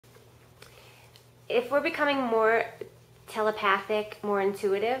if we're becoming more telepathic, more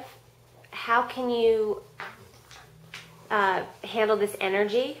intuitive, how can you handle this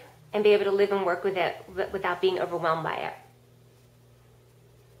energy and be able to live and work with it without being overwhelmed by it?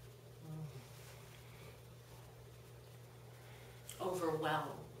 Overwhelm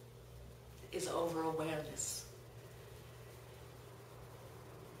is over-awareness.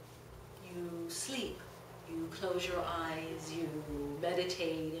 You sleep, you close your eyes, you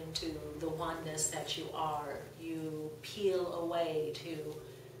meditate into the oneness that you are. You peel away to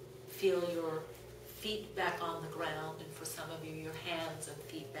feel your feet back on the ground, and for some of you, your hands and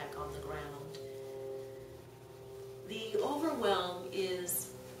feet back on the ground. The overwhelm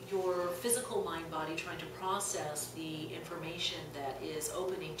is your physical mind body trying to process the information that is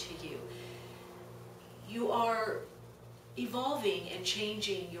opening to you. You are evolving and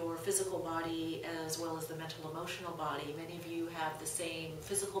changing your physical body as well as the mental emotional body. Many of you have the same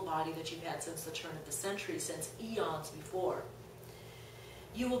physical body that you've had since the turn of the century, since eons before.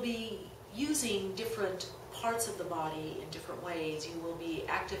 You will be using different parts of the body in different ways. You will be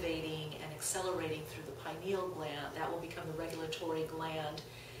activating and accelerating through the pineal gland. That will become the regulatory gland.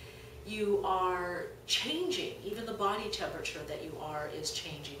 You are changing. Even the body temperature that you are is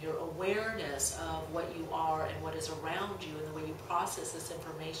changing. Your awareness of what you are and what is around you and the way you process this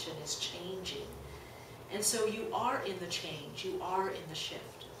information is changing. And so you are in the change. You are in the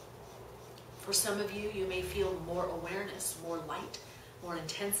shift. For some of you, you may feel more awareness, more light, more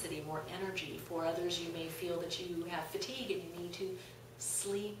intensity, more energy. For others, you may feel that you have fatigue and you need to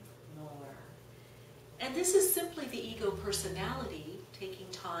sleep more. And this is simply the ego personality taking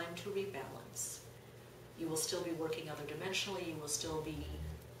time to rebalance. You will still be working other dimensionally. You will still be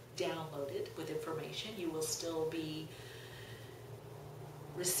downloaded with information. You will still be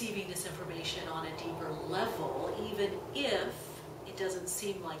receiving this information on a deeper level, even if it doesn't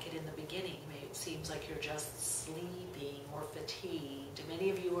seem like it in the beginning. Maybe it seems like you're just sleeping or fatigued. Many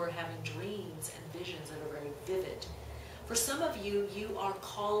of you are having dreams and visions that are very vivid. For some of you, you are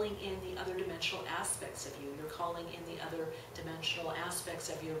calling in the other dimensional aspects of you. You're calling in the other dimensional aspects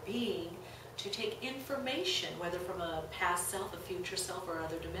of your being to take information, whether from a past self, a future self, or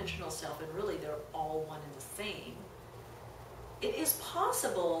other dimensional self, and really they're all one and the same. It is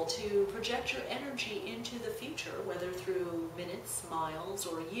possible to project your energy into the future, whether through minutes, miles,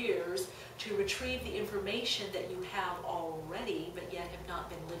 or years, to retrieve the information that you have already, but yet have not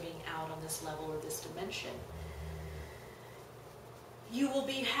been living out on this level or this dimension. You will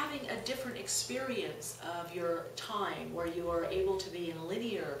be having a different experience of your time, where you are able to be in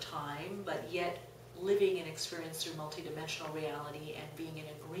linear time, but yet living an experience through multidimensional reality and being in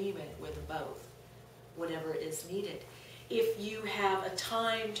agreement with both, whatever is needed. If you have a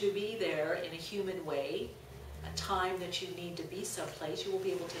time to be there in a human way, a time that you need to be someplace, you will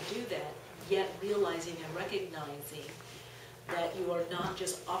be able to do that, yet realizing and recognizing that you are not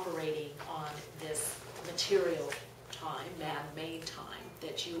just operating on this material time, man-made time,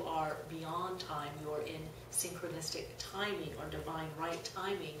 that you are beyond time, you are in synchronistic timing or divine right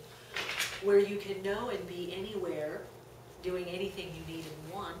timing, where you can know and be anywhere, doing anything you need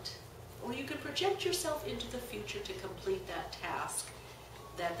and want, or you can project yourself into the future to complete that task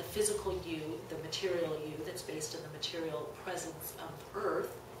that the physical you, the material you that's based on the material presence of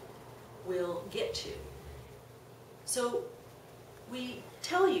Earth will get to. So we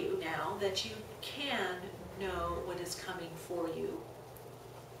tell you now that you can know what is coming for you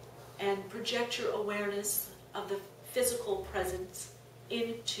and project your awareness of the physical presence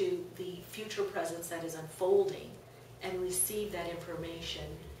into the future presence that is unfolding and receive that information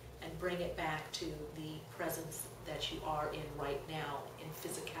and bring it back to the presence that you are in right now, in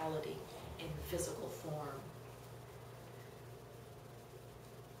physicality, in physical form.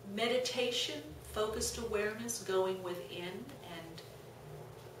 Meditation, focused awareness, going within and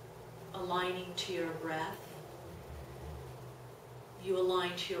aligning to your breath. You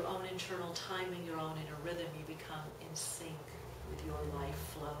align to your own internal timing, your own inner rhythm. You become in sync with your life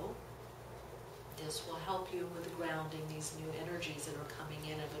flow. This will help you with grounding these new energies that are coming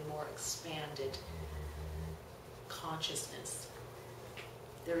in of a more expanded consciousness.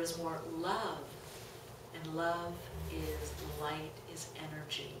 There is more love, and love is light, is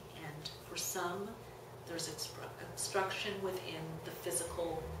energy. And for some, there's obstruction within the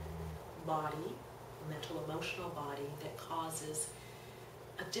physical body, mental, emotional body, that causes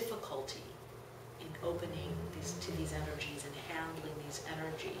a difficulty in opening to these energies and handling these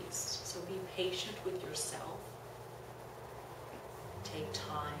energies. So be patient with yourself. Take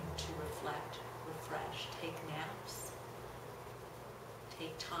time to reflect, refresh, take naps.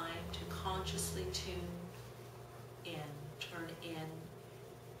 Take time to consciously tune in, turn in,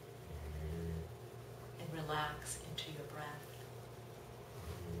 relax into your breath.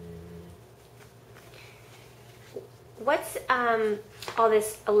 What's all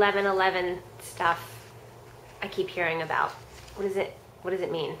this 11:11 stuff I keep hearing about? What does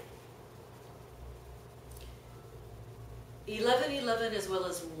it mean? 11:11 as well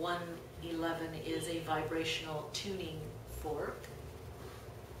as 1:11 is a vibrational tuning fork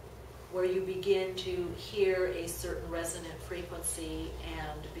where you begin to hear a certain resonant frequency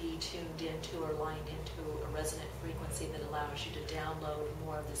and be tuned into or lined into a resonant frequency that allows you to download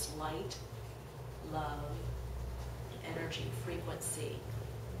more of this light, love, energy frequency.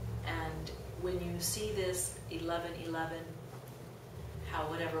 And when you see this 11:11,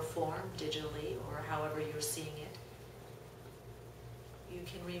 whatever form, digitally or however you're seeing it, you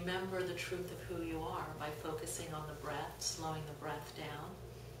can remember the truth of who you are by focusing on the breath, slowing the breath down,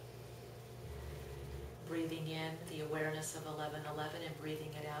 breathing in the awareness of 11:11 and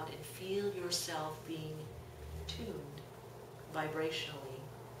breathing it out, and feel yourself being tuned vibrationally.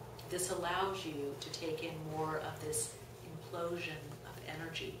 This allows you to take in more of this implosion of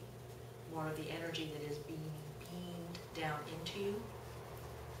energy, more of the energy that is being beamed down into you